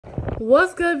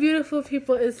What's good, beautiful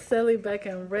people? It's Sally back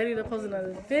and ready to post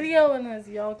another video. And as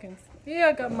y'all can see,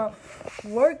 I got my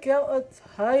workout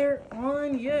attire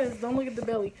on. Yes, don't look at the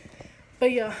belly.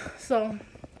 But yeah, so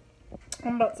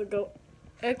I'm about to go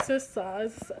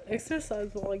exercise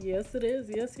vlog. Yes, it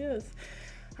is. Yes.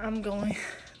 I'm going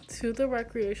to the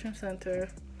recreation center.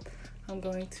 I'm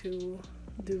going to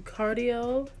do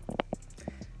cardio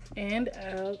and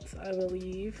abs, I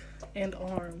believe, and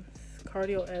arms.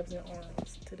 Cardio, abs, and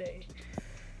arms today.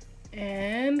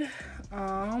 And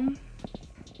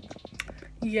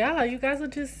yeah, you guys will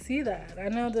just see that. I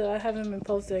know that I haven't been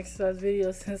posting exercise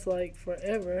videos since like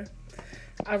forever.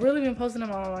 I've really been posting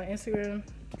them on my Instagram.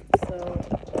 So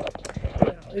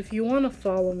if you want to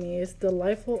follow me, it's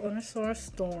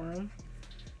delightful_storm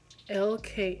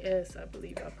LKS, I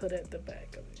believe I put at the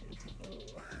back of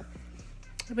it.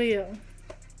 But yeah,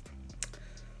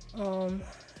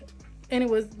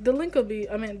 anyways, the link will be,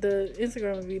 the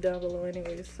Instagram will be down below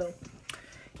anyways. So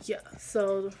yeah,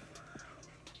 so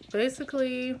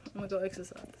basically I'm gonna go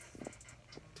exercise.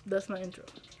 That's my intro.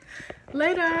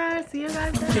 Later, see you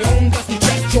guys later. What you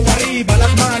doing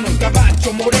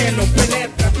over there?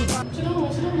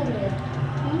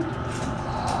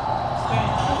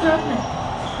 What's happening?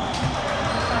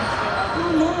 Oh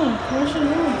no, what's your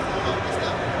name?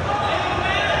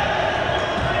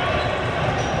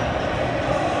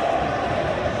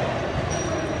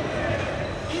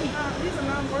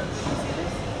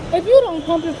 If you don't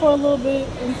pump it for a little bit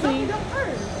and see. No, he don't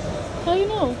hurt. How you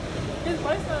know? His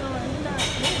light's not on. He's not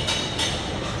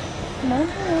moving. No.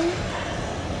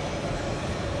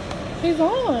 He's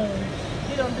on.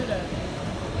 He don't do that.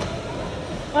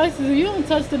 Isis, you don't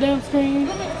touch the damn screen. You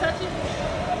want me to touch it?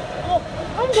 Oh,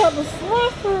 I'm about to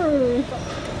slap her.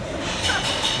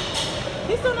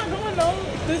 He's still not going though.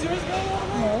 Does yours go all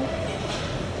the way? No.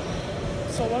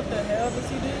 So what the hell does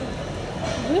he do?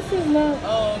 This is not.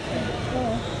 Oh, okay.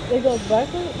 It goes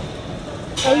backward?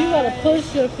 Oh, you gotta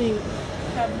push your feet. I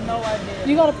have no idea.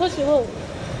 You gotta push it, look. Why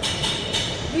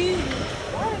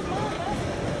is mine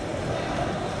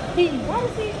heating? Why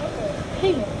is he? Okay.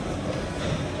 Heating.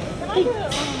 Can I get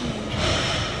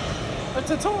a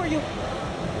tutorial?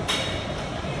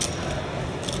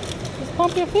 Just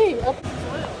pump your feet up.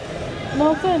 No,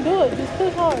 I'm saying do it. Just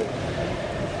push hard.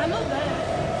 I know that.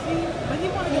 See, but he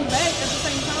wanna go back at the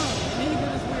same time. And then he do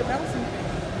this weird bouncing thing.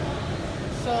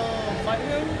 So, fight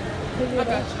him? I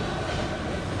got you.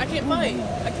 I can't fight.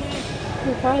 I can't.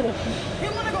 You're fighting. He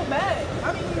want to go back. I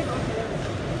don't even go here.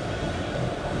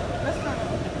 That's not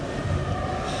okay.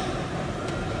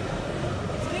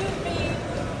 Excuse me.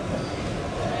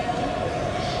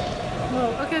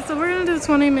 Oh, okay, so we're going to do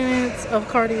 20 minutes of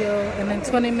cardio and then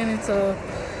 20 minutes of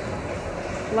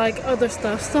like other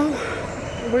stuff. So,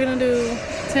 we're going to do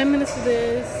 10 minutes of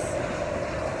this.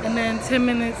 And then 10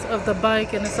 minutes of the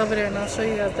bike, and it's over there, and I'll show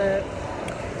you guys that.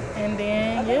 And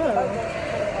then, yeah.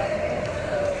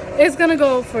 It's gonna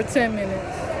go for 10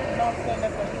 minutes.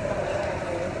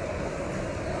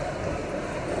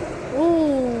 Ooh.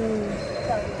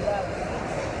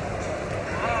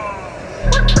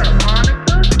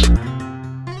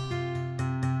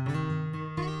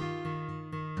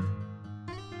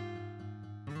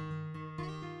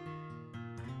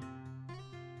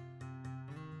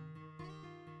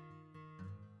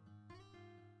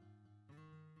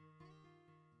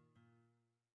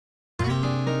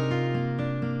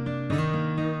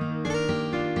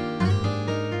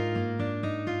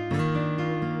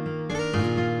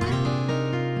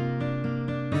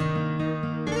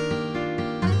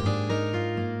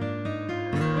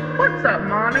 What's up,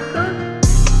 Monica?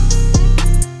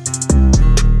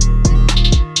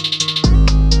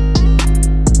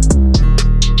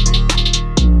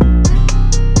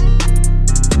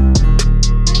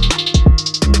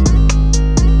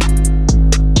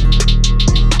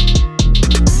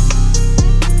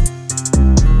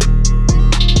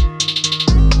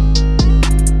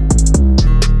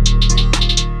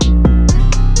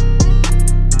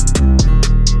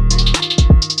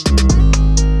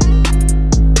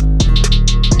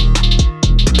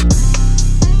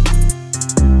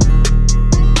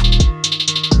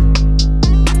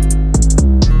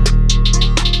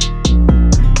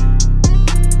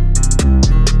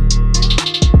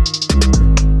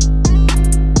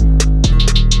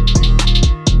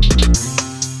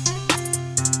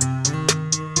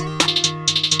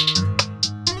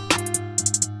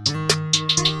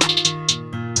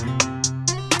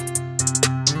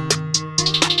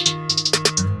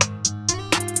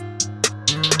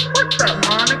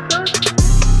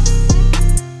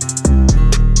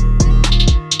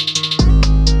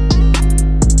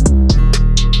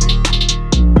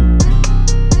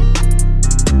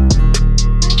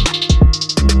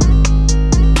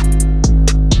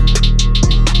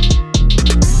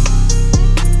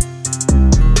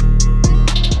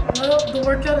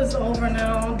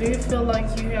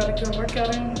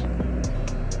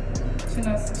 She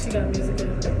got music in.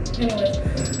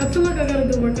 Anyways, I feel like I got a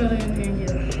good workout in, and yeah.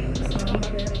 So I'm about to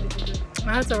head over to the. I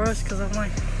had to rush because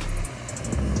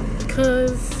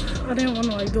I didn't want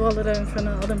to like do all of that in front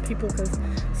of other people because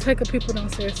it's heck of people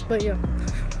downstairs. But yeah,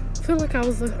 I feel like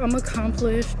I'm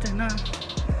accomplished and I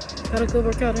got a good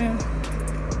workout in.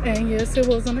 And yes, it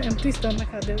was on an empty stomach.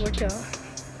 I did work out.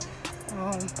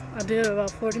 I did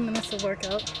about 40 minutes of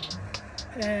workout,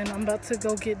 and I'm about to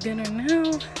go get dinner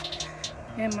now.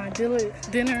 And my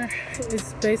dinner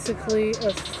is basically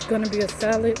gonna be a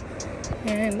salad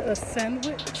and a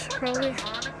sandwich, probably,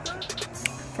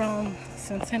 from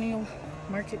Centennial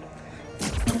Market.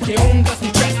 ¿Qué onda,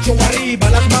 muchacho? Arriba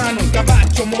las manos,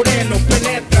 caballo moreno,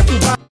 penetra tu